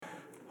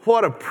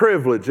What a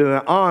privilege and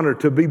an honor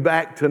to be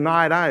back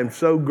tonight. I am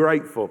so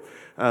grateful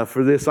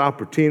for this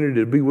opportunity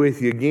to be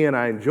with you again.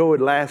 I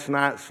enjoyed last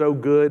night so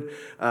good.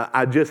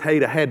 I just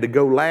hate I had to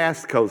go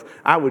last because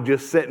I was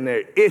just sitting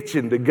there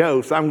itching to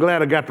go. So I'm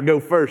glad I got to go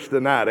first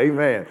tonight.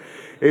 Amen.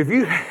 If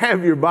you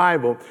have your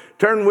Bible,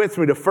 turn with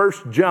me to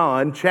 1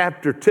 John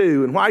chapter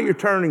 2. And while you're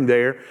turning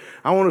there,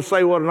 I want to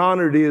say what an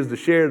honor it is to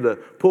share the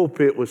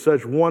pulpit with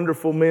such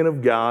wonderful men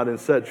of God and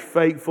such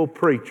faithful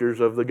preachers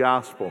of the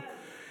gospel.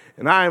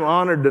 And I am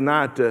honored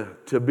tonight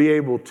to be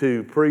able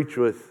to preach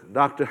with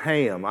Dr.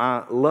 Ham.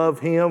 I love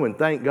him and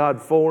thank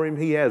God for him.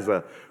 He has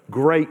a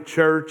great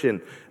church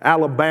in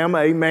Alabama.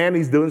 Amen.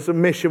 He's doing some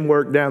mission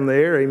work down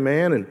there.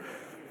 Amen.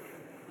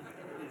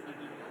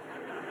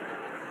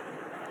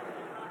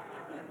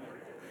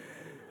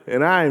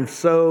 And I am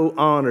so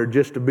honored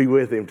just to be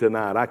with him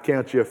tonight. I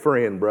count you a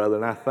friend, brother,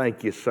 and I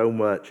thank you so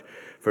much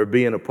for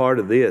being a part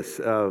of this.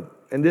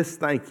 And just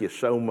thank you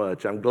so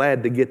much. I'm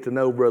glad to get to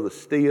know Brother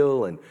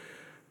Steele and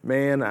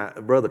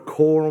Brother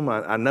Coram.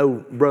 I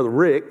know Brother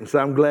Rick, and so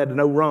I'm glad to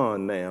know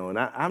Ron now. And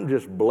I'm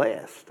just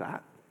blessed.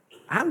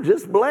 I'm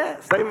just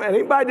blessed. Amen.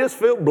 Anybody just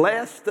feel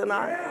blessed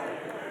tonight?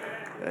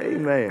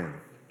 Amen.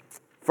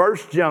 1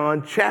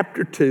 John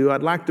chapter 2,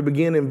 I'd like to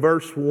begin in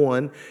verse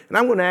 1. And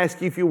I'm going to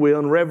ask you, if you will,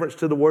 in reverence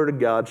to the Word of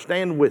God,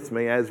 stand with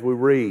me as we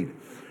read.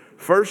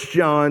 1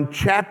 John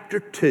chapter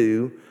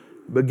 2,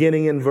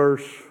 beginning in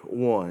verse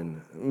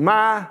 1.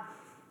 My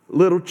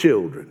little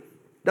children.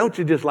 Don't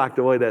you just like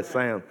the way that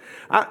sounds?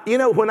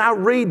 When I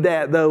read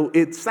that, though,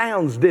 it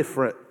sounds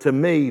different to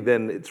me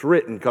than it's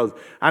written, because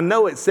I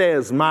know it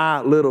says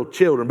my little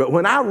children. But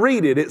when I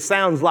read it, it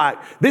sounds like,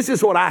 this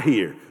is what I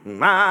hear,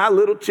 my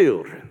little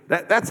children.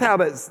 That's how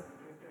that's.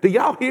 Do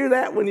y'all hear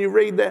that when you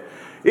read that?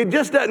 It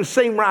just doesn't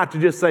seem right to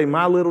just say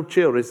my little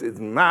children. It's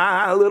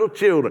my little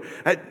children.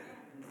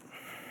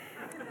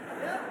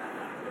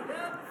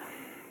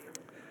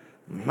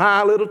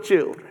 My little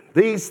children.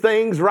 These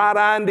things write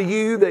I unto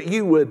you, that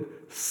you would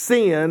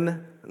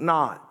sin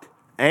not.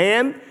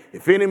 And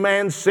if any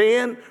man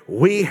sin,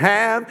 we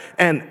have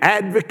an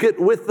advocate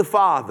with the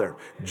Father,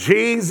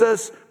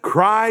 Jesus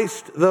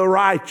Christ the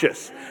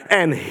righteous.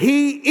 And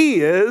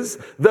he is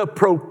the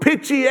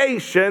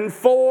propitiation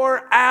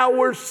for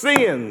our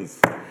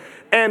sins.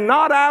 And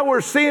not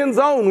our sins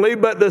only,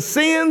 but the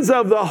sins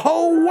of the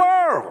whole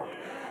world.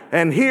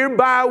 And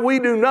hereby we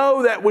do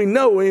know that we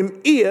know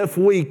him if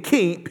we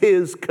keep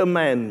his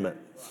commandments.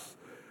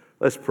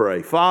 Let's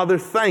pray. Father,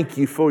 thank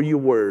you for your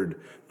word.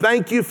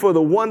 Thank you for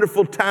the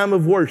wonderful time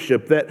of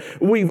worship that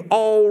we've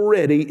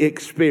already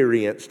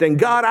experienced. And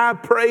God, I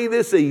pray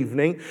this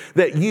evening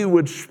that you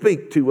would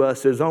speak to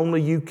us as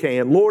only you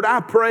can. Lord, I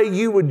pray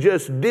you would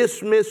just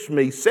dismiss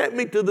me, set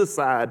me to the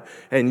side,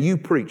 and you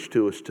preach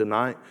to us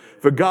tonight.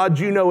 For God,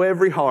 you know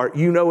every heart,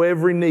 you know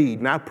every need,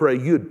 and I pray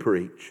you'd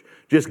preach.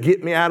 Just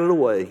get me out of the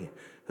way.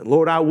 And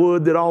Lord, I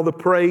would that all the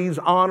praise,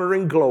 honor,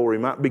 and glory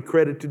might be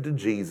credited to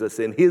Jesus.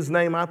 In his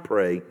name I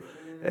pray.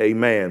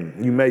 Amen.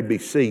 You may be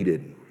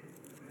seated.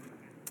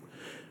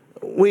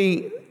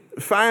 We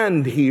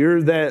find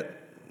here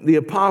that the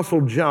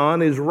Apostle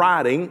John is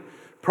writing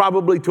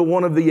probably to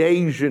one of the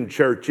Asian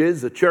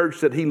churches, a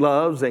church that he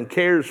loves and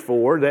cares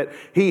for, that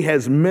he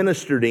has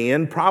ministered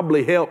in,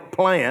 probably helped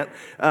plant,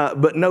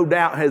 but no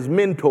doubt has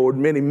mentored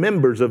many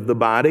members of the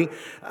body.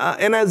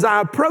 And as I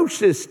approach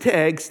this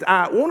text,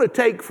 I want to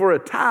take for a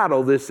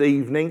title this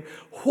evening,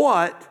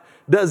 what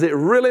does it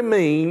really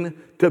mean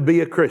to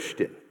be a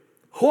Christian?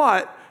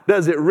 What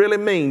does it really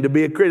mean to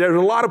be a Christian? There's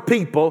a lot of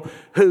people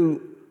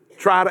who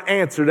try to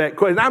answer that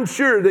question. I'm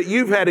sure that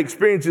you've had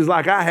experiences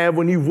like I have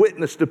when you've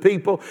witnessed to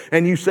people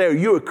and you say, are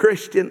you a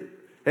Christian?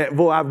 And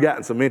boy, I've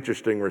gotten some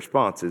interesting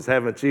responses,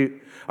 haven't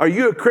you? Are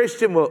you a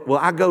Christian? Well,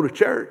 I go to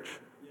church.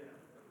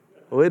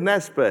 Well, isn't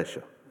that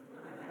special?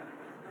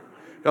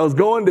 Because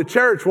going to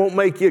church won't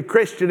make you a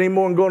Christian any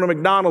more than going to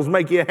McDonald's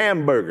make you a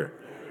hamburger.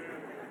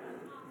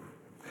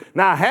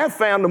 Now, I have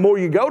found the more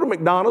you go to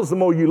McDonald's, the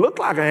more you look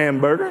like a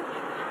hamburger.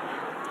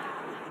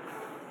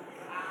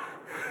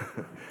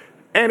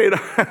 And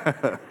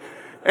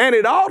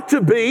it ought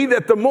to be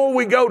that the more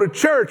we go to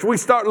church, we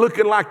start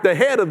looking like the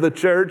head of the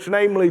church,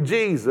 namely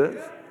Jesus.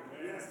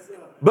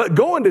 But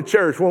going to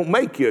church won't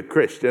make you a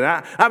Christian.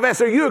 I've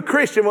asked, are you a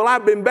Christian? Well,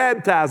 I've been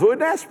baptized. Well,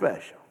 isn't that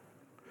special?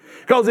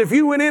 Because if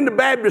you went into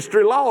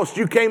baptistry lost,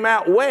 you came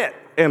out wet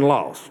and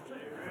lost.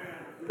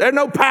 There's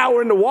no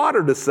power in the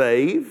water to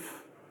save.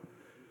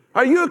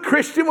 Are you a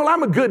Christian? Well,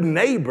 I'm a good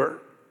neighbor.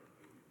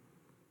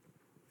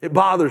 It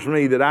bothers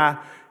me that I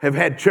have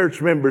had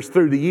church members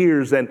through the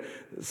years and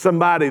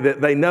somebody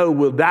that they know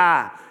will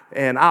die,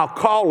 and I'll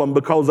call them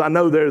because I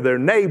know they're their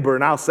neighbor,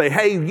 and I'll say,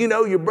 hey, you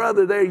know your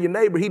brother there, your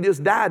neighbor, he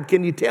just died.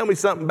 Can you tell me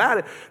something about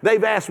it?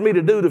 They've asked me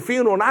to do the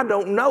funeral, and I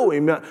don't know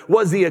him.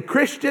 Was he a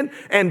Christian?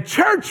 And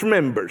church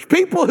members,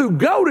 people who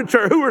go to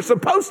church, who are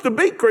supposed to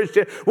be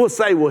Christian, will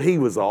say, well, he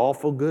was an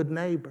awful good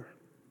neighbor.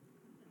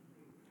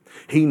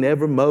 He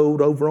never mowed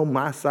over on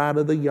my side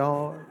of the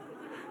yard.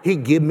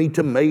 He'd give me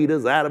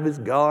tomatoes out of his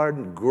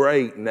garden.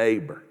 Great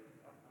neighbor.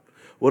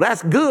 Well,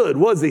 that's good.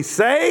 Was he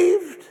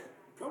saved?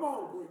 Come on.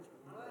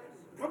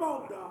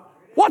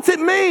 What's it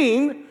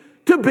mean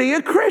to be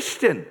a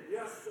Christian?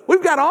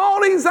 We've got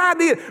all these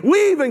ideas.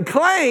 We even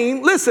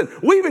claim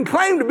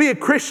to be a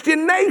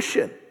Christian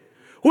nation,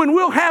 when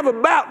we'll have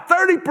about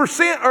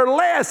 30% or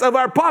less of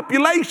our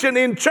population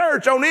in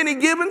church on any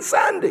given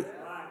Sunday.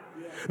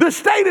 The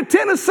state of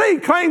Tennessee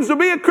claims to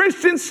be a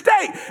Christian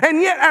state,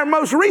 and yet our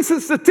most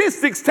recent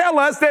statistics tell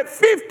us that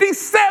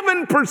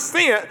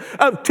 57%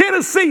 of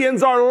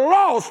Tennesseans are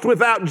lost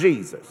without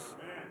Jesus.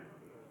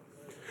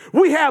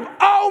 We have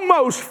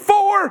almost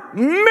 4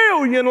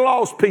 million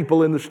lost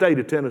people in the state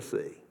of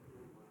Tennessee.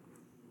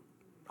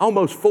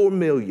 Almost 4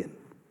 million.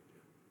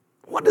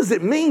 What does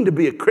it mean to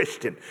be a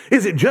Christian?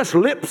 Is it just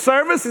lip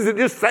service? Is it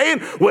just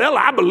saying, well,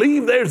 I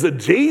believe there's a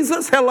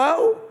Jesus?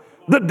 Hello?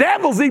 The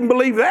devils even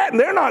believe that, and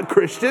they're not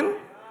Christian.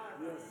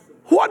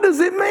 What does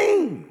it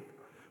mean?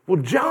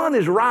 Well, John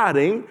is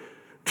writing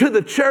to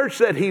the church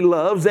that he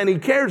loves and he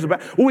cares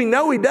about. We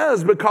know he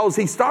does because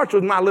he starts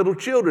with my little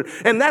children.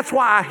 And that's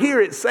why I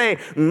hear it saying,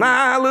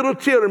 my little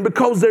children,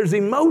 because there's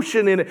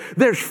emotion in it.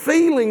 There's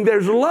feeling,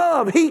 there's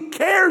love. He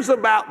cares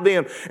about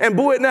them. And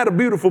boy, isn't that a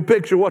beautiful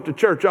picture of what the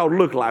church ought to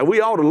look like?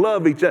 We ought to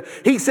love each other.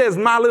 He says,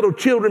 my little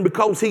children,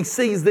 because he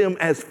sees them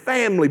as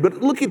family.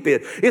 But look at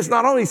this. It's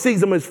not only sees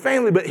them as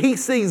family, but he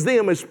sees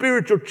them as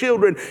spiritual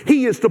children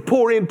he is to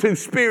pour into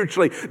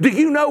spiritually. Do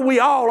you know we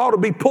all ought to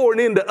be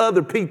pouring into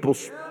other people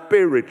spiritually?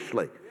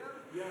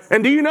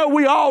 And do you know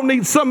we all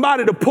need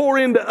somebody to pour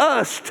into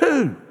us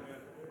too?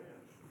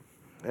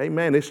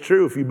 Amen. It's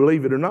true if you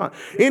believe it or not.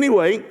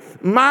 Anyway,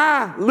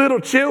 my little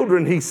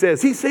children, he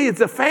says. He sees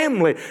it's a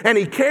family and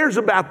he cares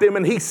about them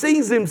and he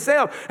sees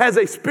himself as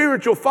a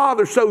spiritual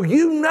father. So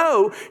you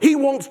know he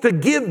wants to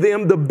give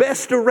them the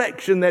best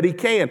direction that he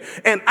can.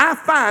 And I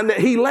find that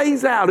he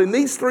lays out in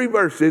these 3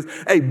 verses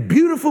a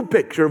beautiful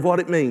picture of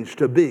what it means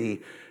to be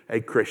a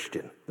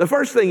Christian. The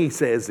first thing he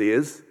says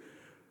is,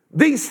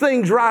 these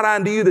things write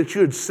unto you that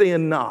you would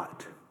sin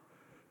not.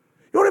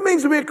 You know what it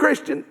means to be a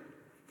Christian?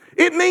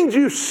 It means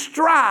you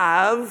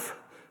strive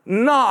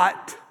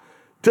not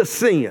to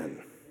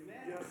sin.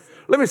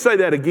 Let me say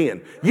that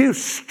again. You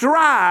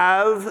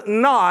strive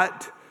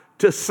not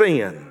to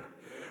sin.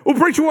 Well,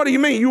 preacher, what do you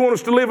mean? You want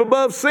us to live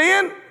above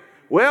sin?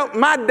 Well,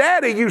 my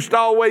daddy used to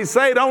always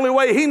say the only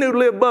way he knew to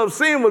live above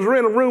sin was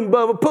rent a room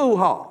above a pool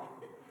hall.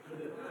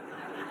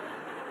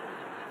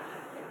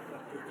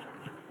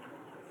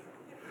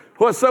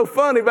 What's so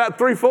funny, about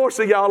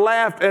 3/4 of y'all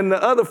laughed and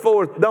the other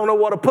 4 don't know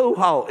what a pool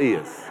hall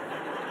is.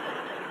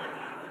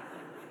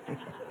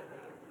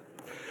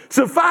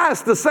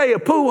 Suffice to say, a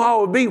pool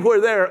hall would be where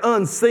there are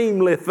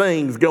unseemly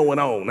things going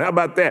on. How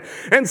about that?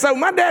 And so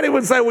my daddy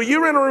would say, well,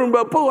 you're in a room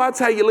above a pool. That's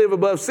how you live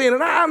above sin.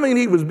 And I mean,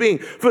 he was being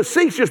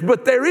facetious,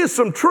 but there is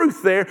some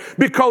truth there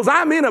because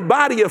I'm in a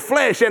body of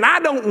flesh and I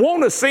don't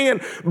want to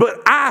sin,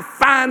 but I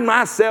find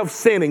myself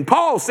sinning.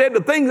 Paul said the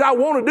things I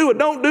want to do, I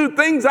don't do.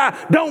 Things I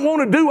don't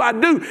want to do, I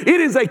do.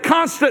 It is a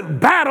constant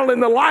battle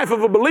in the life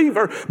of a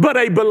believer, but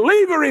a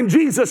believer in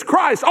Jesus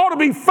Christ ought to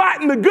be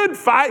fighting the good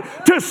fight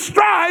to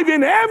strive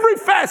in every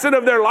facet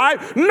of their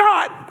life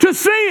not to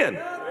sin.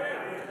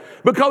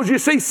 Because you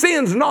see,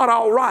 sin's not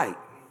all right.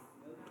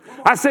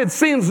 I said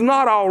sin's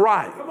not all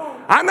right.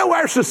 I know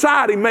our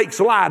society makes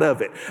light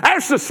of it.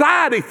 Our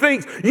society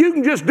thinks you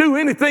can just do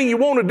anything you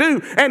want to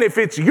do, and if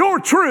it's your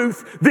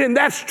truth, then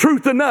that's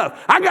truth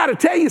enough. I got to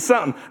tell you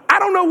something. I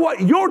don't know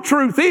what your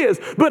truth is,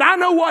 but I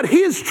know what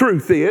his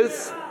truth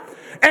is.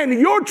 And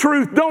your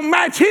truth don't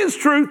match his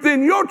truth,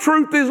 then your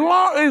truth is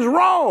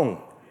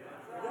wrong.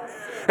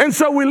 And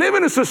so we live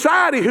in a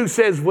society who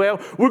says, well,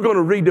 we're going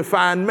to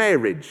redefine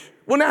marriage.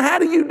 Well, now, how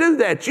do you do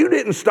that? You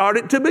didn't start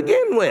it to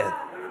begin with.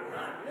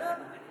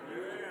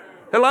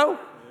 Hello?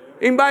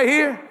 Anybody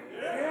here?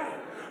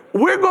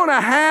 We're going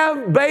to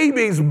have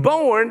babies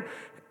born,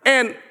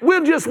 and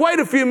we'll just wait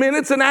a few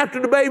minutes, and after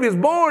the baby's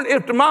born,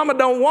 if the mama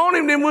don't want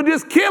him, then we'll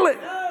just kill it.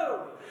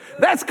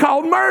 That's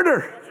called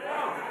murder.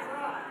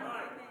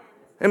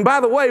 And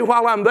by the way,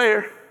 while I'm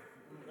there,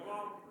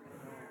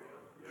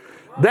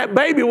 that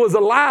baby was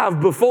alive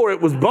before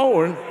it was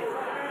born.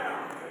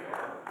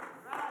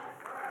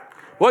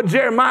 What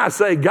Jeremiah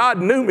say? God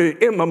knew me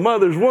in my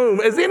mother's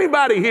womb. Is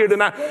anybody here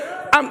tonight?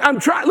 I'm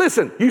trying.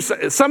 Listen,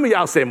 some of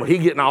y'all saying, well, he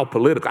getting all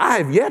political. I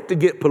have yet to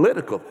get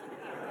political.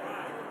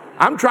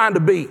 I'm trying to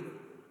be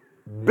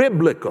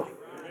biblical.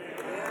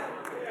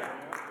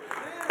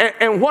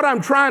 And what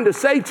I'm trying to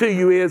say to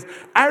you is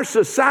our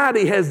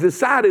society has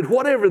decided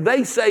whatever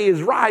they say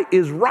is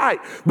right,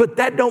 but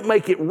that don't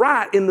make it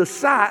right in the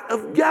sight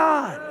of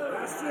God.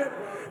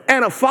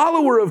 And a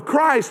follower of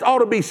Christ ought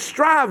to be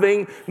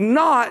striving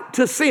not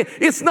to sin.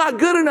 It's not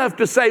good enough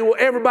to say, well,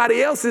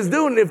 everybody else is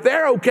doing it. If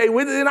they're okay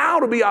with it, then I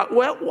ought to be,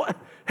 well, what?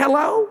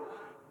 Hello?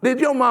 Did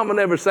your mama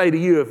never say to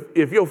you,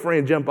 if your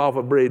friend jump off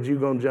a bridge, you're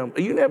going to jump?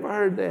 You never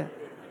heard that?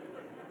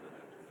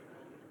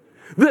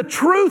 The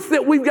truth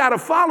that we've got to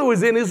follow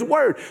is in his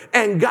word.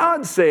 And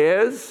God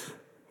says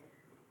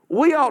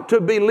we ought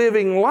to be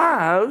living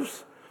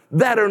lives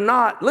that are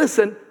not,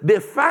 listen,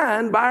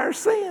 defined by our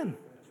sin.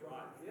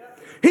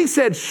 He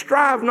said,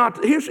 strive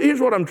not to. Here's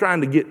what I'm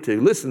trying to get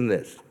to. Listen to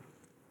this.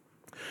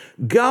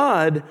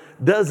 God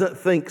doesn't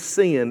think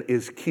sin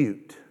is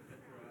cute.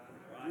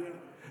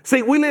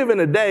 See, we live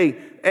in a day,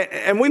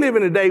 and we live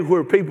in a day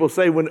where people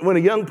say when a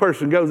young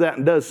person goes out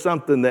and does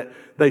something that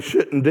they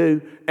shouldn't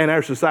do, and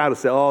our society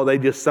say, oh, they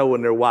just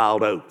sowing their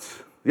wild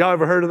oats. Y'all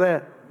ever heard of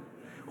that?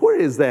 Where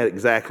is that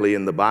exactly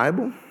in the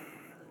Bible?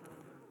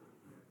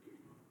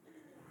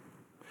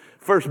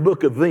 First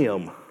book of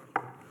them.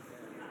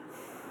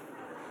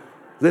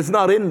 It's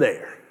not in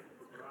there.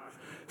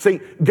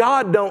 See,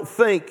 God don't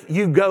think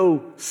you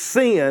go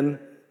sin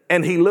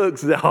and he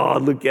looks at, oh,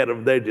 look at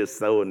them, they're just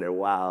sowing their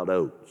wild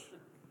oats.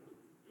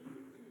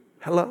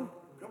 Hello?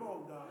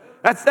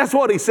 That's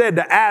what he said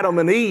to Adam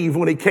and Eve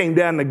when he came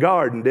down the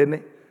garden, didn't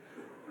he?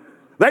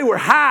 They were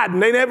hiding.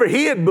 They never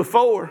hid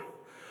before.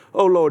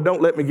 Oh, Lord,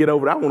 don't let me get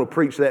over it. I want to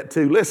preach that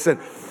too. Listen,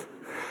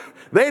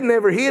 they'd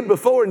never hid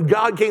before, and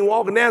God came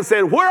walking down and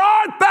said, where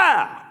art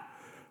thou?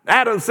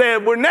 Adam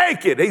said, we're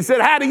naked. He said,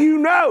 how do you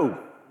know?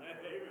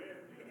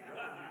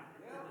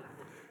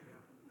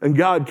 And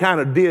God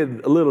kind of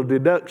did a little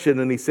deduction,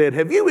 and he said,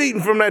 have you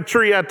eaten from that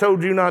tree I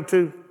told you not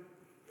to?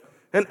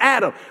 And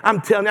Adam,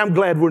 I'm telling you, I'm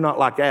glad we're not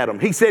like Adam.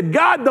 He said,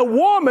 God, the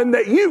woman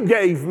that you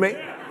gave me,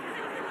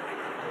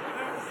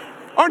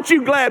 aren't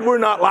you glad we're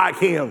not like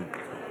him?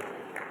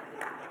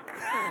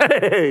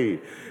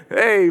 Hey,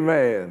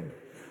 amen.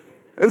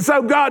 And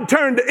so God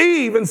turned to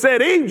Eve and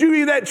said, Eve, did you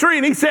eat that tree?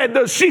 And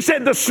she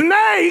said, the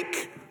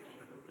snake.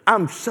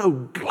 I'm so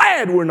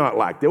glad we're not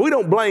like that. We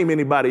don't blame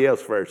anybody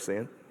else for our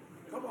sin.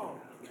 Come on.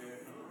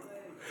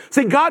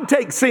 See, God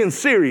takes sin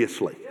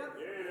seriously.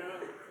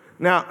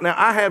 Now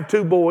I have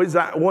two boys.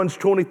 One's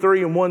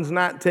 23 and one's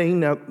 19.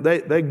 Now,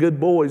 they're good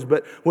boys,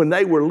 but when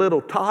they were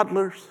little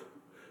toddlers,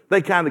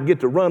 they kind of get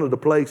the run of the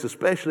place,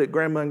 especially at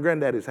Grandma and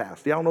Granddaddy's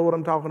house. Do y'all know what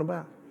I'm talking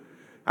about?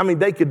 I mean,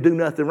 they could do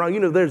nothing wrong.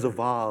 You know, there's a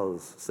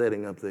vase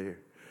sitting up there,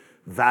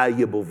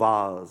 valuable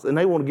vase, and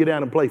they want to get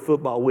down and play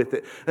football with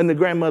it. And the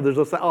grandmothers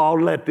will say, oh,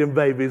 let them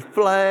babies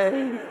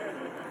play.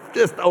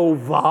 Just old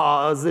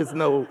vase.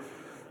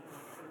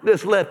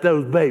 Just let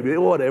those babies,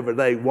 whatever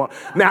they want.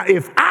 Now,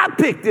 if I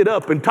picked it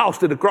up and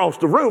tossed it across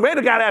the room, they'd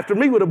have got after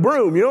me with a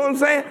broom. You know what I'm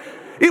saying?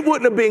 It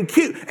wouldn't have been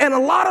cute. And a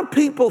lot of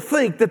people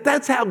think that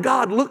that's how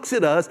God looks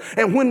at us.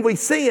 And when we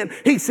sin,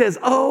 he says,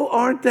 oh,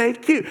 aren't they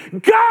cute?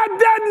 God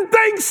doesn't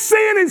think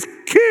sin is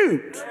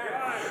cute.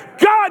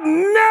 God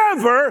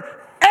never,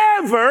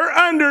 ever,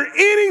 under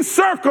any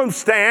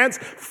circumstance,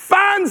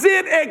 finds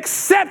it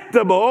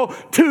acceptable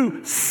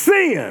to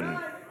sin.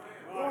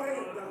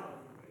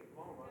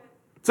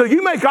 So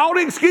you make all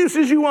the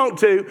excuses you want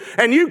to,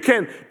 and you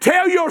can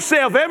tell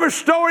yourself every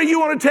story you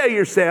want to tell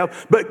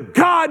yourself, but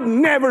God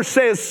never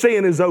says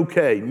sin is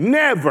okay.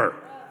 Never.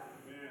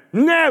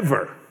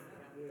 Never.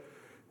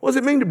 What does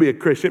it mean to be a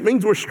Christian? It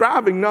means we're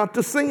striving not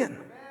to sin.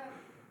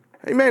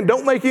 Amen.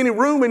 Don't make any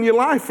room in your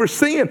life for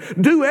sin.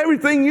 Do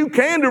everything you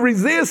can to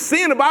resist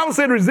sin. The Bible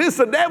said resist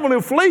the devil and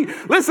he'll flee.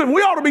 Listen,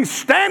 we ought to be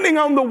standing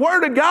on the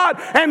Word of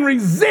God and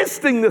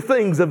resisting the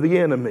things of the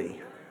enemy.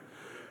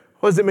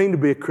 What does it mean to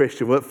be a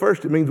Christian? Well, at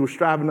first, it means we're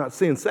striving not to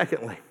sin.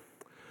 Secondly,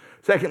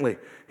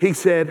 he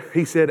said,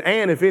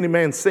 and if any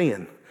man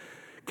sin.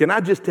 Can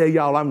I just tell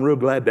y'all, I'm real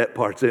glad that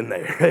part's in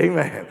there.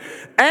 Amen.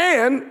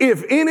 And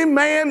if any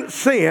man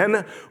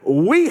sin,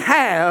 we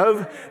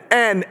have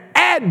an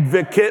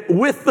advocate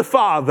with the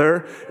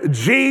Father,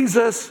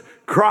 Jesus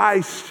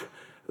Christ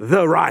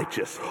the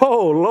righteous.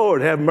 Oh,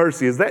 Lord, have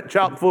mercy. Is that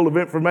chock full of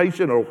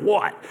information or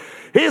what?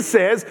 It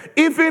says,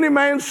 if any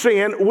man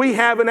sin, we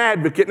have an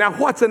advocate. Now,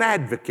 what's an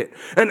advocate?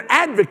 An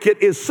advocate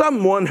is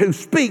someone who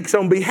speaks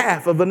on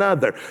behalf of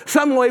another.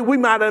 Some way we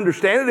might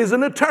understand it is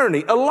an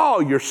attorney, a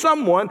lawyer,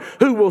 someone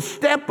who will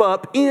step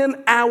up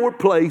in our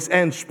place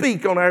and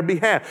speak on our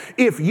behalf.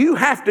 If you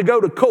have to go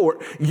to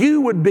court,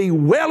 you would be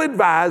well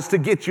advised to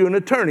get you an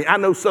attorney. I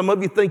know some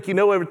of you think you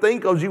know everything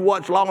because you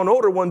watched Law and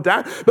Order one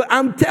time, but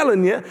I'm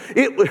telling you,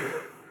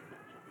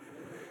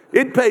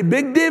 it'd pay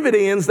big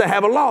dividends to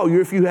have a lawyer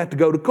if you have to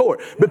go to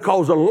court,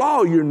 because a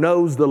lawyer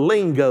knows the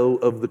lingo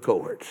of the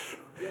courts.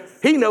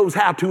 He knows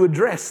how to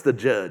address the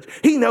judge.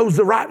 He knows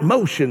the right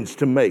motions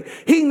to make.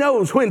 He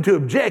knows when to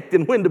object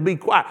and when to be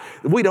quiet.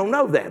 We don't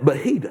know that, but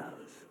he does.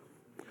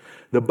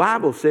 The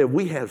Bible said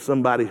we have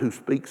somebody who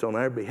speaks on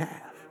our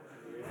behalf.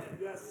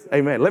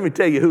 Amen. Let me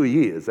tell you who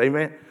he is.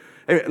 Amen.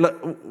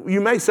 You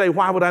may say,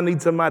 why would I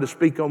need somebody to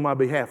speak on my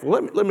behalf?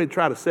 Well, let me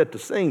try to set the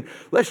scene.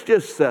 Let's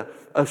just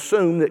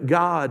assume that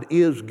God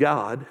is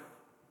God.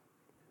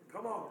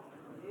 Come on.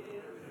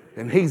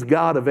 And he's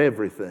God of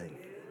everything.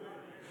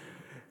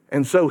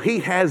 And so he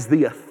has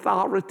the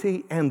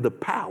authority and the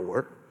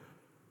power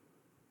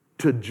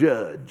to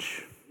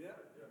judge.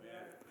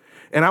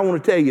 And I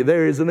want to tell you,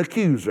 there is an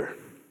accuser.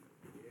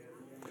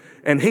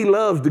 And he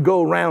loves to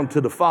go around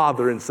to the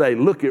Father and say,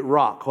 look at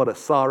Rock, what a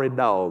sorry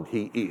dog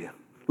he is.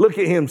 Look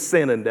at him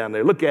sinning down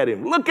there. Look at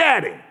him. Look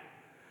at him.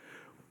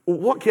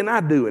 What can I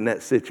do in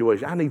that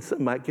situation? I need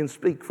somebody that can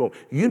speak for me.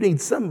 You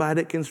need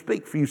somebody that can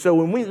speak for you. So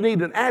when we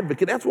need an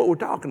advocate, that's what we're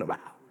talking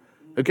about.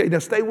 Okay, now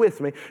stay with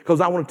me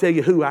because I want to tell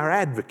you who our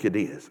advocate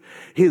is.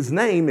 His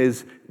name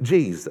is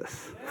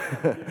Jesus.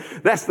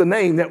 That's the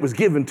name that was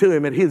given to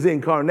him at his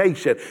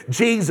incarnation.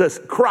 Jesus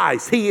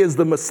Christ. He is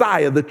the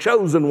Messiah, the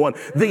chosen one,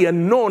 the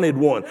anointed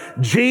one.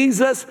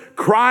 Jesus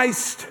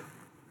Christ,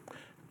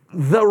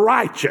 the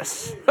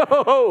righteous.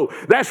 Oh,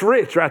 that's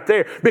rich right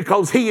there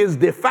because he is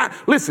defined.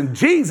 Listen,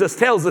 Jesus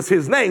tells us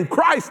his name.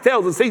 Christ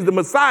tells us he's the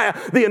Messiah,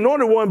 the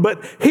anointed one,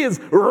 but his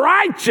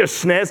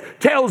righteousness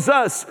tells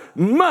us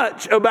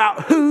much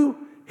about who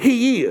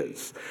he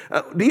is.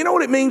 Do you know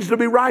what it means to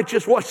be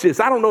righteous? Watch this.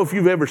 I don't know if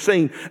you've ever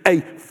seen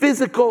a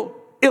physical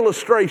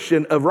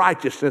illustration of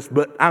righteousness,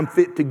 but I'm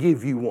fit to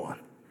give you one.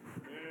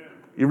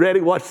 You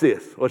ready? Watch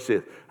this. Watch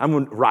this.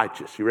 I'm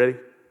righteous. You ready?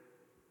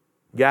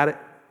 Got it?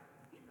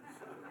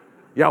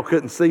 Y'all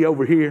couldn't see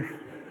over here.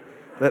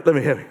 Let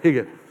me have it. Here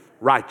you go.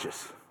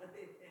 Righteous.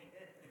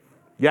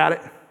 Got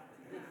it?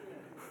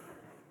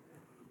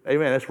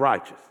 Amen. That's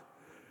righteous.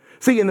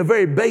 See, in the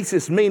very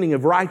basis meaning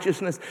of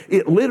righteousness,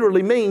 it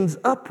literally means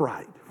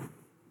upright.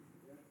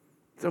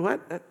 So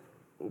what?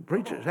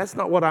 Preacher, that's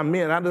not what I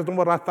meant. That's not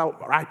what I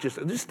thought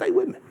righteousness. Just stay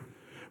with me.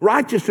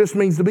 Righteousness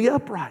means to be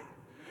upright.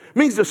 It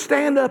means to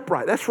stand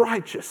upright. That's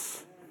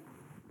righteous.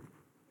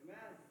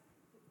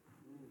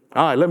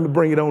 All right, let me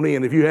bring it on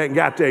in if you hadn't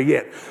got there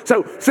yet.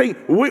 So, see,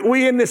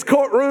 we in this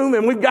courtroom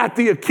and we've got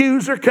the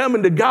accuser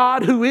coming to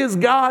God, who is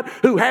God,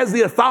 who has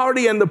the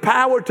authority and the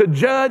power to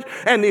judge.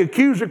 And the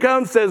accuser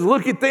comes and says,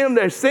 look at them,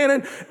 they're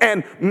sinning.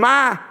 And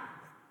my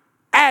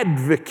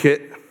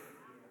advocate,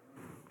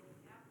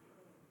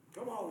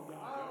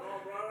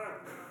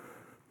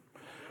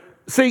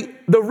 see,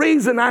 the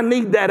reason I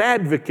need that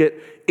advocate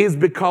is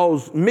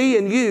because me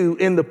and you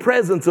in the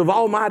presence of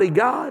Almighty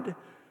God,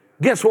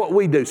 guess what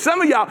we do? Some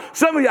of y'all,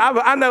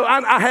 I know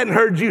I hadn't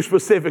heard you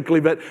specifically,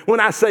 but when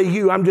I say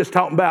you, I'm just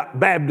talking about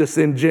Baptists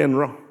in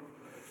general.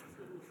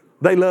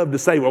 They love to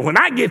say, well, when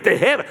I get to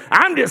heaven,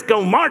 I'm just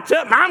going to march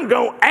up and I'm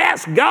going to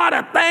ask God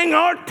a thing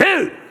or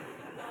two.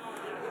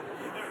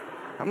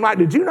 I'm like,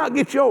 did you not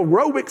get your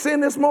aerobics in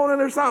this morning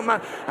or something?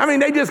 I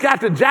mean, they just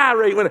got to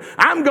gyrate with it.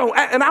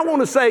 And I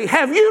want to say,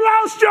 have you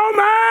lost your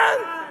mind?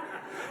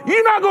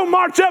 You're not going to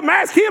march up and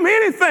ask him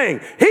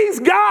anything.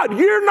 He's God.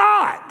 You're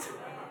not.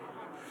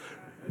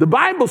 The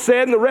Bible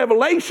said in the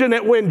Revelation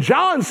that when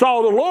John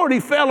saw the Lord, he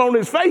fell on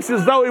his face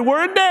as though he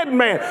were a dead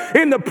man.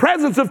 In the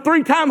presence of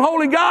three-time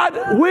holy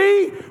God,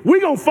 we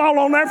going to fall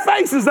on our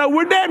faces though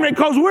we're dead men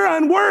because we're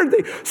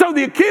unworthy. So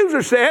the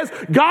accuser says,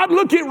 God,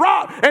 look at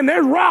rock. And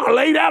there's rock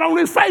laid out on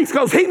his face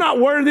because he's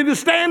not worthy to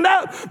stand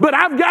up. But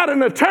I've got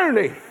an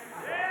attorney.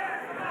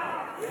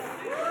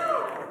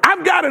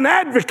 I've got an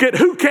advocate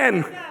who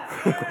can...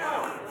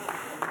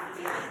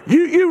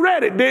 you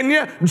read it, didn't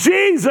you?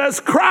 Jesus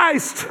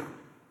Christ.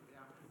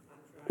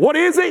 What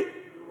is he?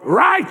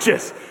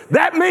 Righteous.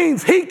 That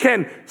means he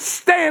can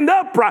stand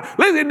upright.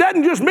 Listen, it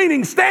doesn't just mean he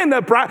can stand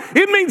upright.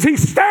 It means he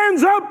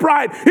stands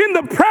upright in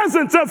the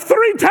presence of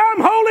three-time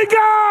holy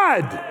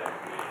God.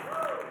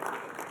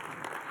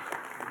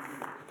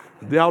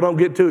 Y'all don't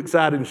get too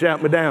excited and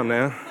shout me down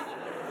now.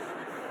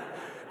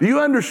 Do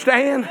you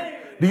understand?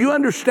 Do you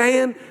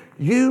understand?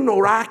 You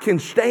nor I can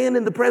stand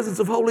in the presence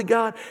of holy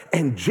God,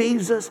 and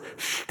Jesus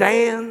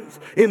stands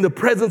in the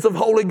presence of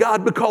holy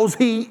God because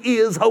he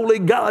is holy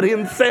God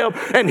himself,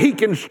 and he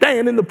can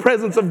stand in the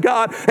presence of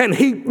God, and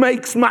he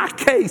makes my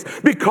case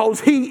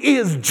because he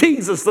is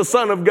Jesus, the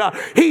Son of God.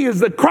 He is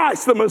the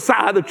Christ, the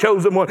Messiah, the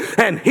chosen one,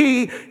 and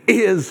he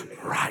is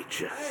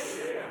righteous.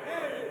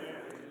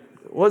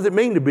 What does it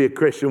mean to be a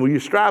Christian? Well,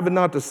 you're striving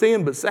not to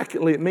sin, but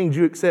secondly, it means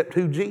you accept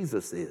who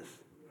Jesus is.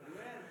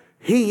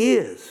 He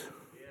is.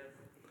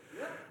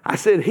 I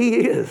said, he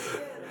is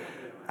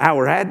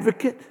our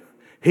advocate.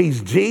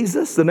 He's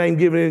Jesus, the name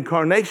given in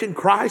incarnation,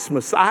 Christ,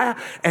 Messiah,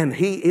 and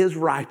he is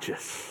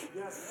righteous.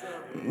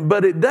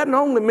 But it doesn't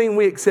only mean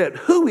we accept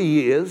who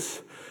he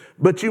is,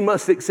 but you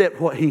must accept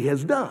what he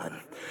has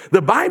done.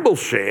 The Bible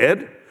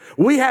said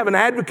we have an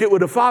advocate with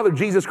the Father,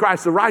 Jesus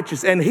Christ the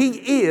righteous, and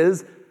he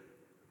is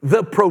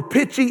the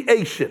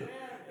propitiation.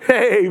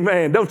 Hey,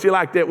 man, don't you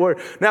like that word?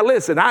 Now,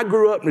 listen, I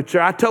grew up in the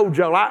church. I told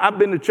y'all, I've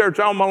been to church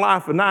all my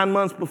life for 9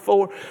 months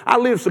before. I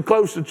lived so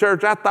close to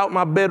church, I thought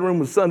my bedroom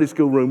was Sunday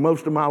school room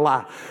most of my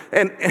life.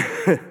 And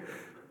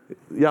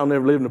y'all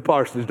never lived in the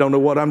parsonage, don't know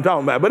what I'm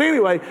talking about. But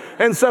anyway,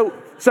 and so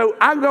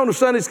I've gone to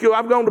Sunday school.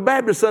 I've gone to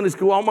Baptist Sunday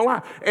school all my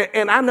life.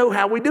 And I know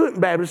how we do it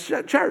in Baptist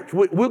church.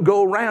 We'll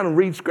go around and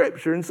read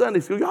scripture in Sunday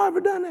school. Y'all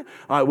ever done that?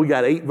 All right, we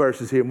got 8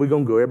 verses here, and we're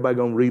going to go. Everybody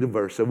going to read a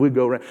verse. So we'll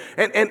go around.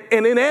 And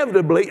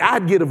inevitably,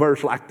 I'd get a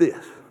verse like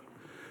this.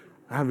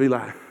 I'd be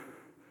like,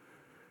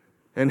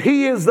 and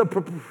he is the...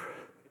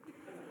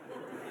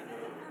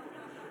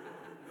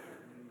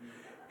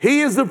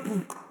 He is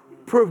the...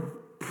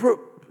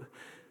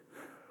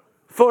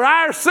 for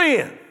our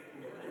sin.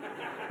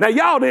 Now,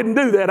 y'all didn't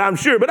do that, I'm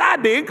sure, but I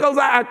did because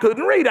I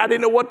couldn't read. I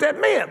didn't know what that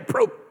meant.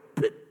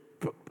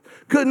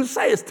 Couldn't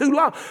say, it's too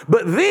long.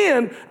 But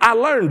then I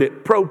learned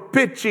it,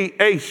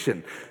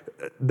 propitiation.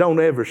 Don't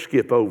ever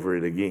skip over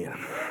it again.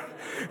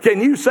 Can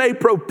you say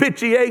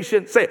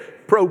propitiation? Say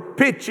it.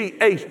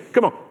 Propitiation.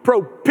 Come on.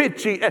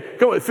 Propitiate.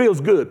 Come on, it feels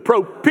good.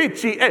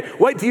 Propitiate.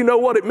 Wait till you know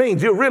what it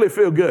means. You'll really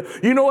feel good.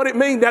 You know what it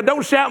means? Now,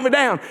 don't shout me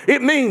down.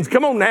 It means,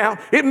 come on now,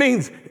 it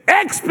means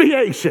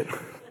expiation.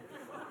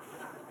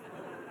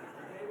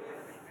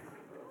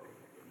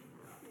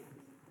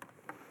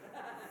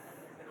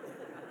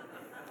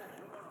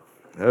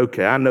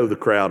 Okay, I know the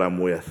crowd I'm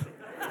with.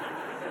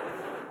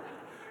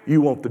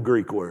 You want the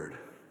Greek word.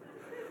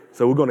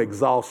 So we're going to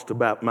exhaust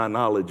about my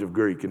knowledge of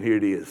Greek, and here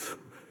it is.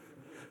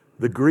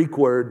 The Greek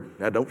word,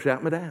 now don't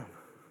shout me down,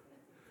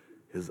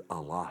 is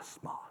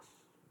alasmos.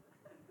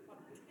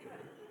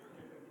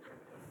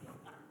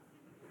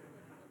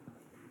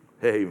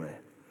 Amen.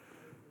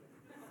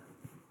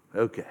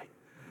 Okay.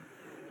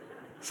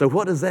 So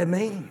what does that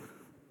mean?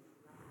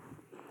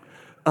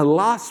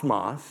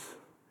 Alasmos,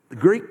 the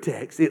Greek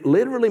text, it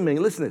literally means,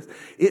 listen to this,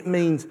 it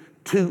means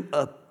to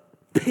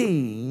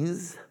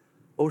appease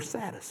or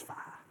satisfy.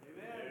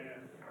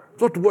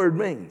 That's what the word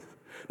means.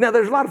 Now,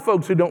 there's a lot of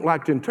folks who don't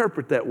like to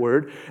interpret that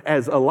word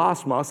as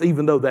alasmos,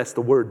 even though that's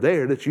the word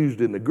there that's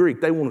used in the Greek.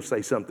 They want to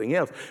say something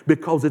else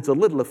because it's a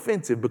little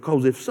offensive,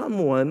 because if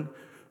someone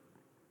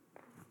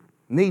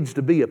needs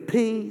to be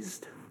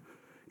appeased,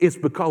 it's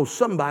because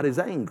somebody's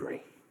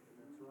angry.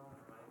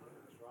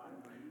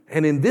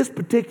 And in this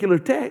particular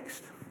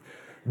text,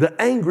 the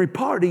angry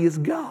party is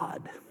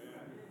God.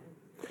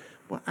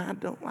 Well, I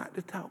don't like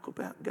to talk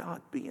about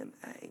God being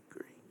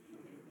angry.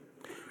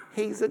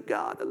 He's a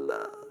God of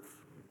love.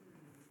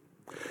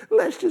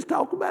 Let's just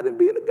talk about him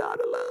being a God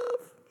of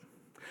love.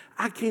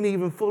 I can't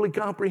even fully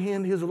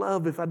comprehend his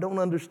love if I don't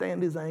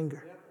understand his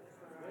anger.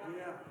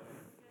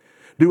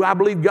 Do I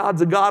believe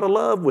God's a God of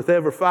love? With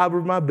every fiber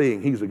of my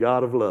being, he's a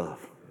God of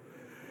love.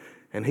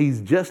 And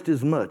he's just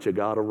as much a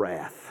God of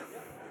wrath.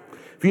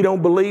 If you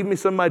don't believe me,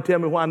 somebody tell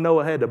me why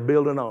Noah had to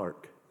build an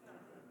ark.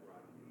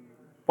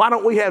 Why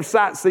don't we have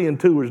sightseeing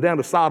tours down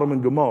to Sodom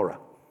and Gomorrah?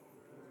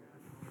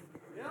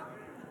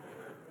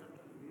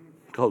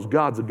 Because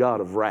God's a God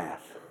of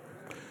wrath.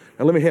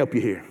 Now let me help you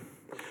here.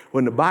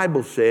 When the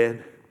Bible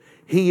said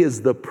he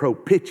is the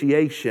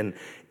propitiation,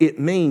 it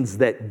means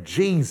that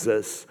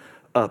Jesus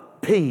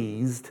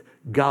appeased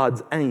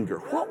God's anger.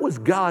 What was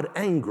God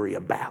angry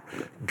about?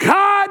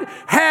 God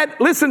had,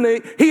 listen to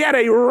me, he had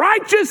a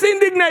righteous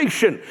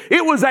indignation.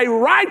 It was a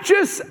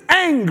righteous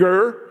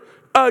anger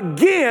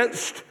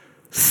against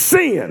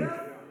sin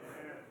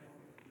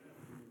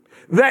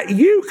that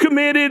you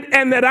committed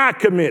and that I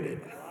committed.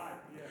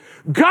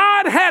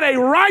 God had a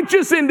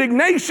righteous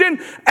indignation,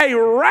 a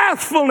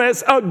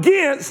wrathfulness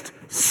against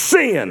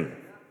sin.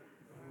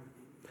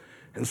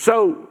 And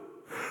so,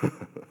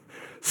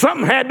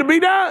 something had to be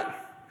done.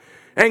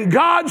 And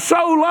God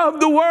so loved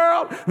the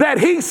world that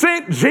he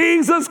sent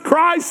Jesus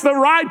Christ the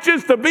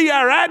righteous to be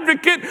our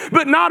advocate,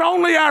 but not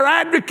only our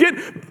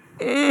advocate,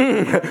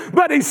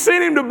 but he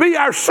sent him to be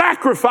our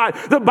sacrifice.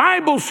 The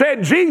Bible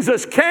said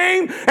Jesus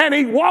came and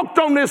he walked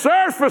on this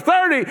earth for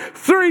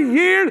 33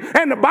 years,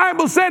 and the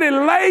Bible said he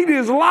laid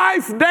his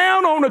life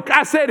down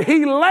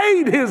he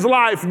laid his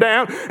life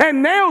down,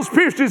 and nails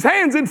pierced his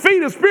hands and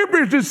feet, a spear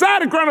pierced his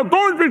side, a crown of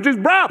thorns pierced his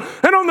brow,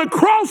 and on the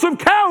cross of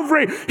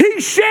Calvary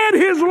he shed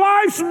his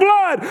life's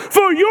blood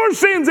for your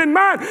sins and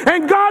mine.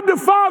 And God the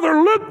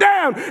Father looked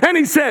down and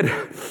he said,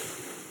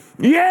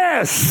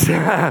 yes,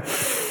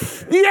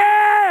 yes,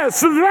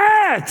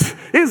 that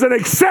is an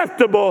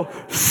acceptable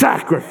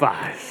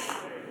sacrifice.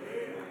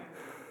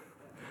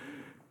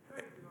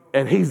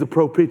 And he's the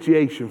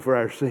propitiation for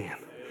our sin.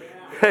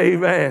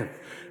 Amen.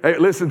 Hey,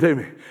 listen to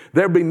me.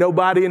 There'll be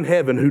nobody in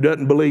heaven who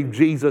doesn't believe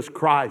Jesus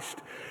Christ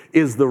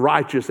is the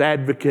righteous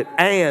advocate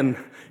and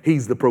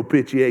he's the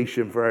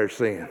propitiation for our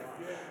sin.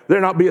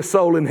 There'll not be a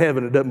soul in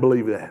heaven that doesn't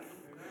believe that.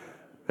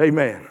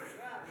 Amen.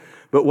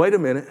 But wait a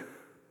minute.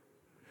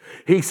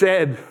 He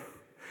said,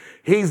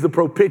 he's the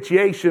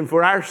propitiation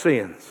for our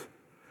sins.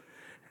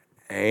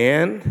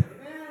 And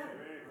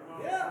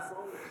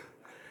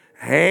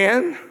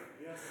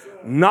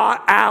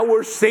not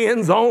our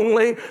sins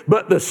only,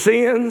 but the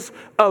sins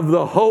of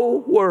the whole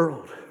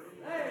world.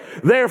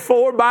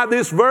 Therefore, by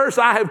this verse,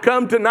 I have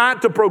come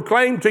tonight to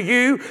proclaim to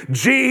you,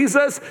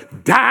 Jesus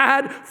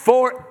died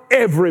for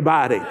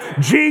everybody.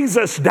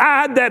 Jesus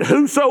died that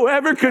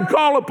whosoever could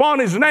call upon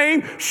his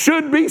name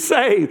should be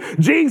saved.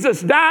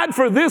 Jesus died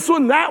for this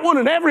one, that one,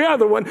 and every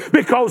other one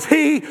because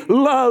he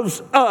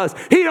loves us.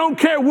 He don't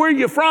care where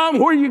you're from,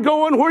 where you're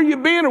going, where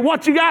you've been, or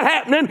what you got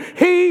happening.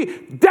 He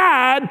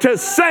died to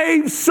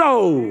save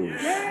souls.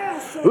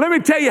 Let me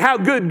tell you how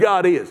good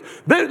God is.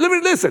 Let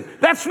me listen.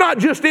 That's not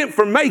just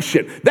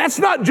information. That's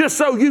not just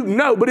so you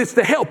know, but it's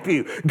to help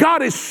you.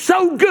 God is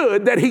so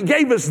good that he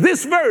gave us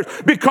this verse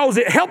because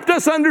it helped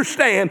us understand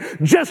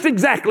just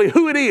exactly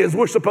who it is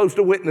we're supposed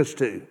to witness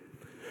to.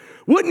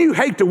 Wouldn't you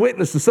hate to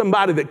witness to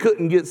somebody that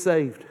couldn't get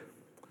saved?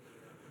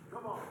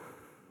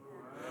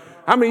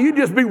 I mean, you'd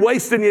just be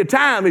wasting your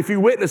time if you're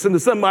witnessing to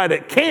somebody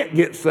that can't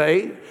get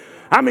saved.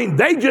 I mean,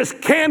 they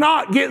just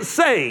cannot get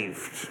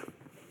saved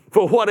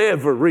for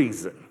whatever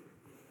reason.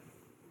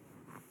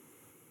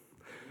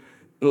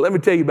 Let me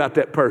tell you about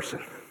that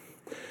person.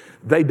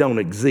 They don't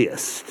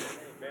exist.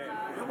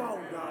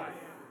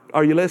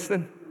 Are you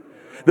listening?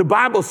 The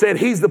Bible said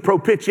he's the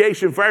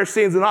propitiation for our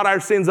sins, and not our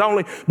sins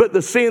only, but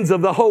the sins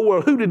of the whole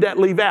world. Who did that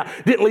leave out?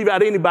 Didn't leave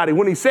out anybody.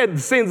 When he said the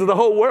sins of the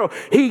whole world,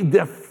 he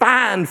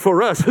defined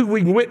for us who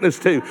we can witness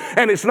to.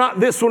 And it's not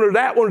this one or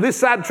that one, this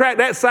side of the track,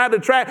 that side of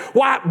the track,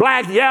 white,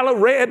 black, yellow,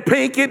 red,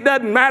 pink, it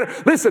doesn't matter.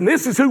 Listen,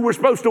 this is who we're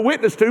supposed to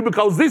witness to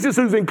because this is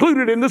who's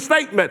included in the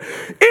statement.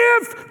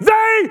 If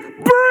they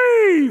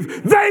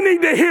breathe, they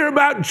need to hear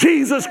about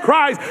Jesus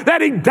Christ,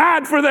 that he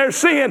died for their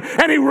sin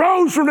and he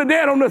rose from the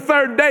dead on the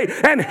third day.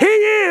 And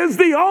he is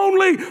the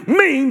only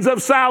means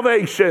of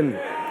salvation.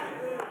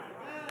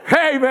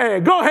 Hey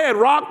man, go ahead,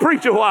 Rock,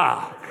 preach a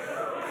while.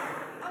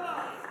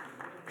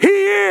 He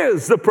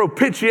is the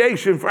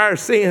propitiation for our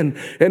sin,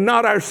 and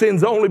not our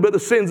sins only, but the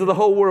sins of the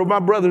whole world.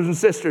 My brothers and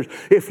sisters,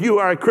 if you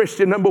are a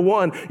Christian, number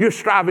one, you're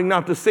striving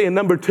not to sin.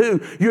 Number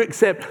two, you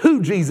accept who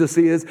Jesus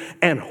is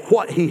and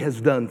what he has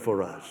done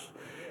for us.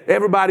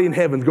 Everybody in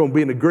heaven is going to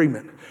be in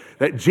agreement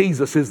that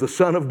Jesus is the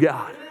Son of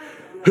God,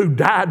 who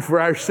died for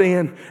our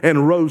sin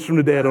and rose from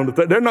the dead on the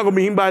third. There's not going to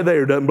be anybody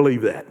there who doesn't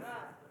believe that.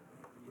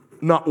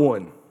 Not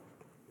one.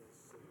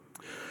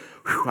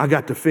 Whew, I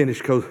got to finish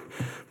because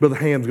Brother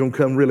Ham's going to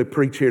come really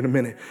preach here in a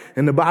minute.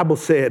 And the Bible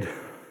said,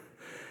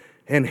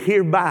 and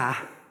hereby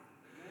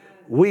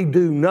we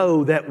do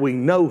know that we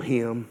know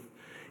him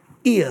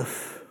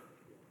if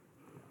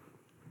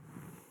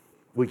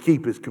we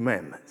keep his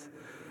commandments.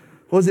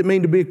 What does it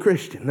mean to be a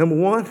Christian? Number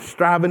one,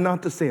 striving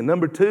not to sin.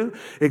 Number two,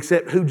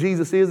 accept who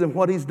Jesus is and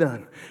what he's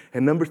done.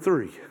 And number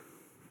three,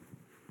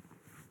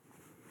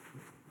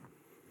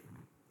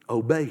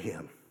 obey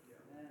him.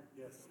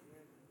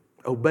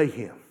 Obey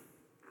him.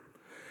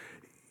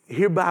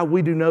 Hereby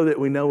we do know that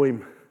we know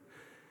him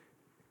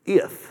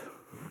if.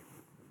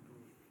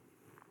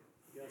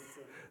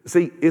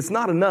 See, it's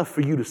not enough for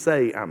you to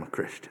say, I'm a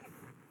Christian.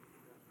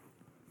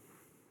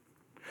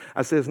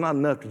 I said it's not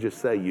enough to just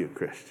say you're a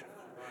Christian.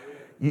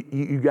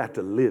 You got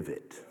to live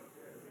it.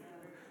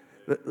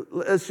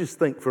 Let's just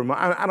think for a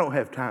moment. I don't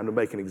have time to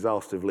make an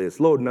exhaustive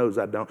list. Lord knows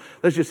I don't.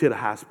 Let's just hit a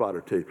high spot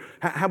or two.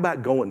 How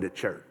about going to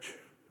church?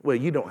 Well,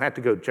 you don't have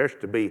to go to church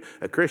to be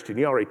a Christian.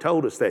 You already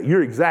told us that.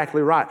 You're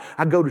exactly right.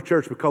 I go to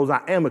church because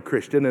I am a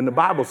Christian, and the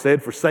Bible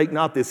said, forsake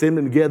not the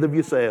assembling together of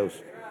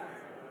yourselves.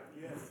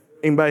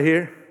 Anybody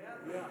here?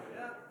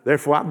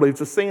 Therefore, I believe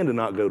it's a sin to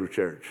not go to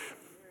church.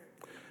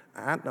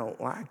 I don't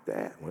like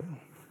that. Well,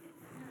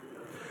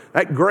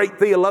 that great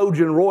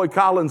theologian Roy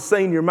Collins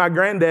Sr., my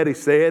granddaddy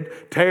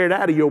said, tear it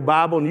out of your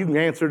Bible and you can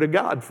answer to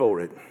God for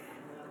it.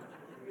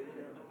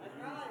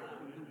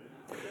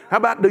 How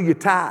about do you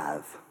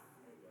tithe?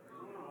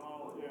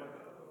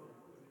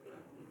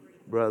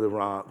 Brother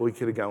Ron, we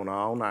could have gone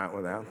all night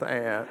without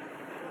that.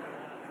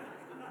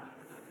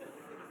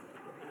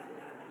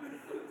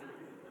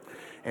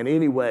 And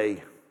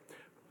anyway,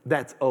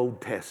 that's Old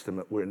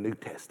Testament. We're a New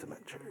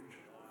Testament church.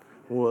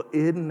 Well,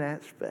 isn't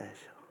that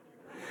special?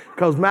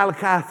 Because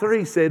Malachi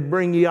 3 said,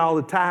 bring ye all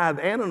the tithe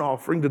and an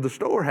offering to the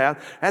storehouse.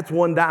 That's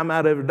one dime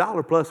out of every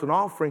dollar plus an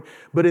offering.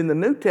 But in the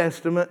New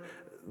Testament,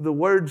 the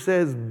word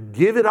says,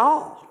 give it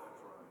all.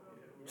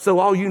 So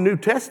all you New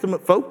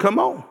Testament folk, come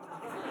on.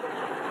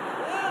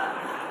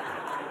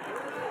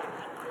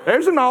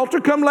 There's an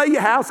altar. Come lay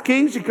your house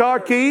keys, your car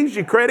keys,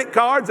 your credit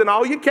cards, and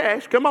all your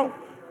cash. Come on.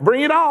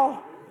 Bring it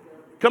all.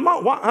 Come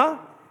on. What, huh?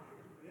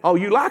 Oh,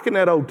 you liking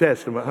that Old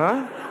Testament,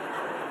 huh?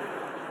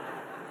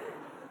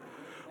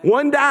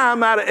 One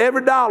dime out of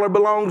every dollar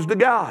belongs to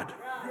God.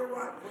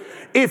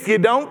 If you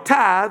don't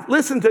tithe,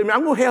 listen to me,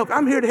 I'm going to help.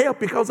 I'm here to help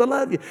because I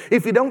love you.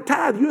 If you don't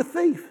tithe, you're a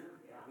thief.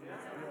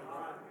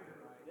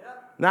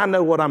 Now, I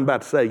know what I'm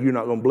about to say you're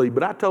not going to believe,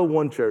 but I told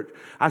one church,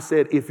 I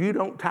said, if you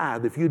don't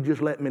tithe, if you'd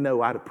just let me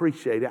know, I'd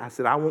appreciate it. I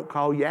said, I won't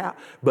call you out,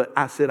 but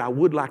I said, I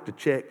would like to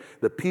check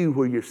the pew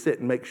where you're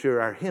sitting, make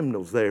sure our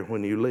hymnal's there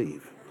when you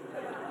leave.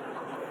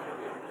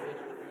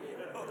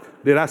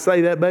 Did I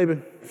say that,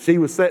 baby? She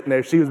was sitting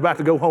there. She was about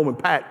to go home and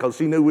pack because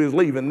she knew we was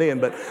leaving then,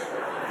 but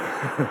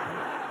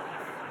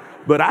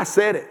but I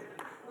said it.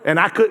 And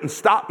I couldn't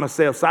stop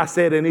myself. So I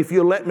said, and if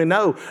you'll let me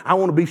know, I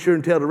want to be sure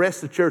and tell the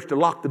rest of the church to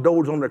lock the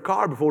doors on their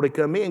car before they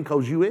come in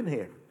because you in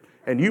here.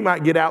 And you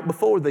might get out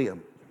before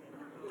them.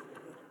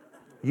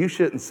 You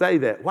shouldn't say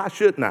that. Why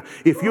shouldn't I?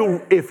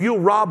 If you'll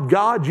rob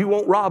God, you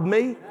won't rob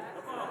me.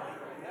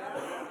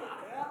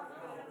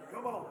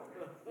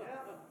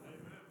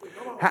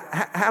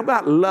 How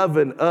about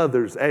loving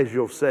others as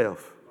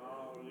yourself?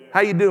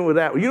 How you doing with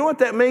that? You know what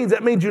that means?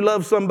 That means you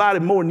love somebody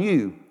more than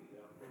you.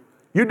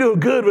 You're doing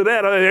good with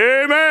that.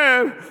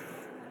 Amen.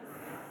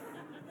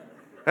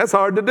 That's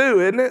hard to do,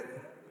 isn't it?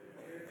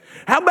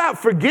 How about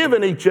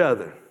forgiving each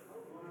other?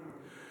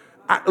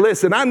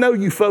 Listen, I know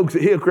you folks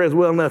at Hillcrest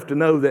well enough to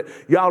know that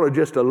y'all are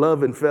just a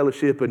loving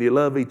fellowship and you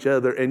love each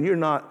other and you're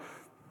not,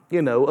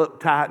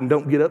 uptight and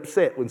don't get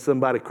upset when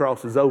somebody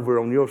crosses over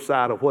on your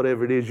side of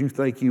whatever it is you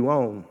think you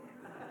own.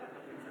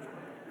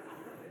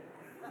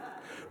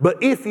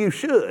 But if you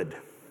should,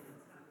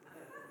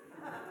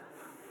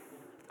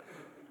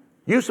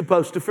 you're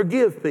supposed to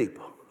forgive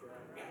people.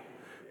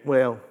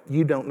 Well,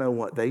 you don't know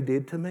what they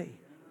did to me.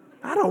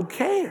 I don't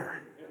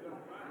care.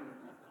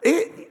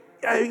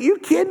 Are you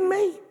kidding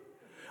me?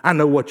 I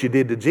know what you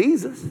did to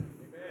Jesus.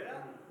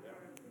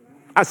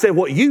 I said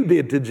what you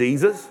did to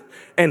Jesus,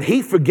 and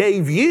he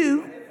forgave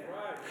you.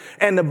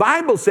 And the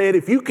Bible said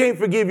if you can't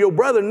forgive your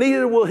brother,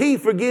 neither will he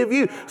forgive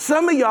you.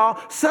 Some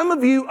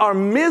of you are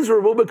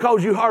miserable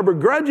because you harbor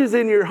grudges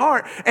in your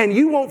heart and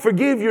you won't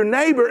forgive your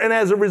neighbor, and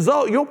as a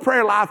result, your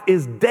prayer life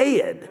is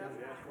dead.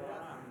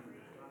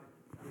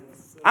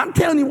 I'm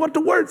telling you what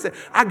the word says.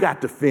 I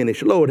got to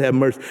finish. Lord have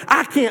mercy.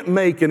 I can't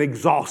make an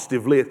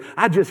exhaustive list.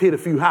 I just hit a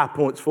few high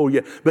points for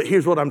you. But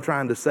here's what I'm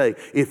trying to say.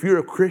 If you're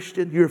a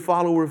Christian, you're a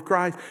follower of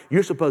Christ,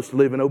 you're supposed to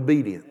live in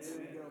obedience.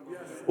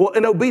 Well,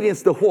 in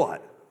obedience to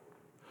what?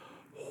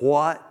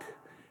 Whatever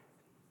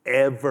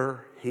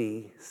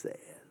he says.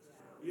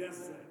 Yes,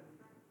 sir.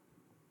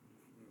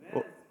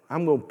 Well,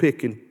 I'm going to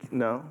pick and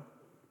no.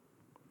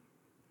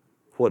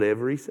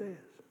 Whatever he says.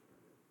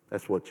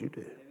 That's what you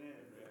do.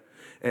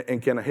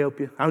 And can I help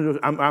you?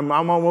 I'm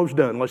almost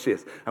done. Watch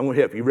this. I'm going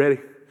to help you. Ready?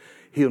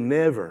 He'll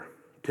never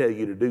tell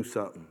you to do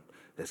something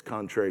that's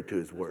contrary to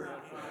his word.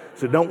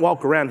 So don't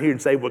walk around here and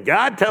say, well,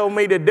 God told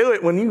me to do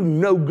it, when you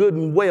know good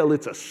and well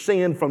it's a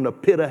sin from the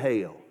pit of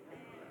hell.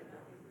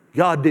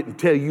 God didn't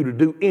tell you to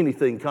do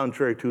anything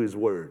contrary to his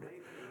word.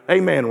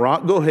 Amen,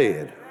 Rock. Go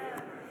ahead.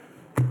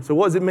 So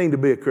what does it mean to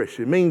be a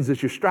Christian? It means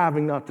that you're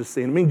striving not to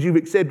sin. It means you've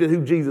accepted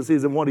who Jesus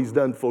is and what he's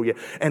done for you.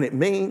 And it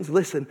means,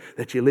 listen,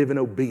 that you live in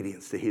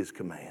obedience to his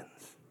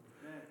commands.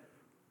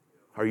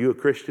 Are you a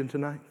Christian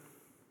tonight?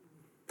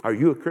 Are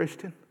you a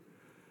Christian?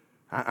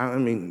 I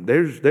mean,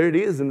 there it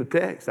is in the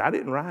text. I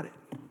didn't write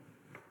it.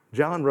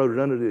 John wrote it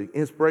under the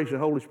inspiration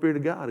of the Holy Spirit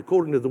of God.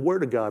 According to the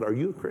Word of God, are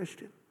you a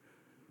Christian?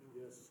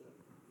 Yes, sir.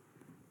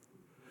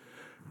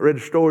 I read a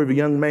story of a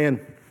young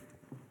man.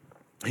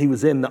 He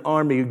was in the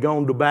army, he'd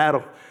gone to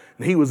battle,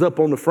 and he was up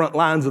on the front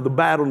lines of the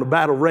battle, and the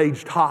battle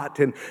raged hot.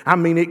 And I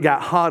mean, it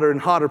got hotter and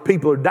hotter.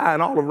 People are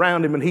dying all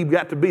around him, and he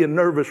got to be a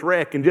nervous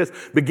wreck and just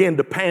began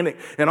to panic.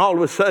 And all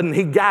of a sudden,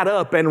 he got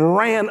up and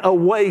ran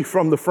away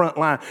from the front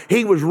line.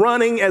 He was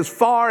running as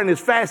far and as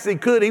fast as he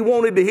could. He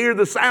wanted to hear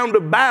the sound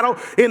of battle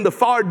in the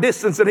far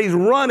distance, and he's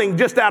running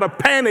just out of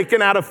panic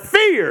and out of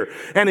fear.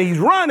 And he's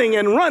running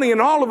and running, and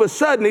all of a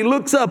sudden, he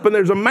looks up, and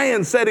there's a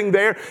man sitting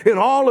there in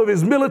all of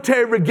his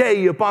military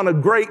regalia upon a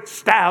great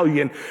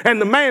stallion. And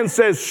the man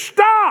says,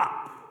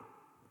 "Stop!"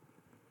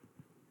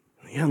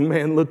 The young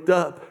man looked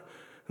up,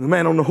 and the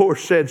man on the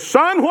horse said,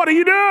 "Son, what are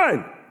you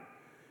doing?"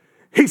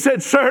 He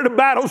said, "Sir, the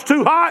battle's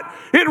too hot.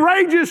 It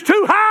rages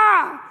too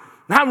high.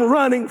 I'm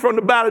running from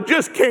the battle.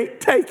 Just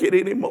can't take it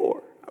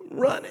anymore. I'm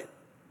running."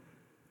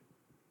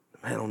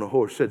 The man on the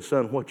horse said,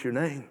 "Son, what's your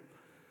name?"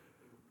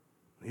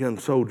 The young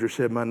soldier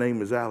said, "My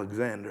name is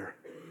Alexander."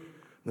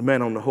 The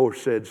man on the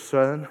horse said,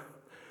 "Son,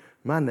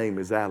 my name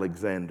is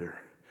Alexander.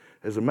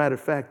 As a matter of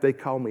fact, they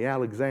call me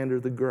Alexander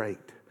the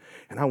Great.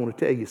 And I want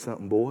to tell you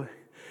something, boy.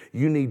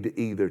 You need to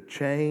either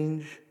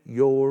change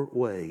your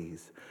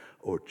ways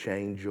or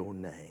change your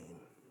name."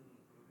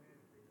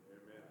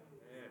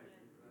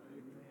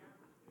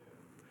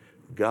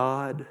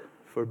 God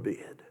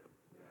forbid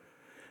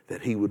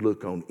that he would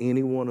look on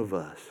any one of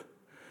us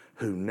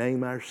who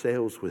name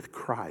ourselves with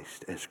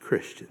Christ as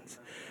Christians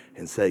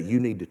and say, you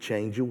need to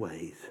change your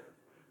ways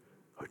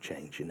or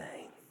change your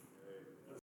name.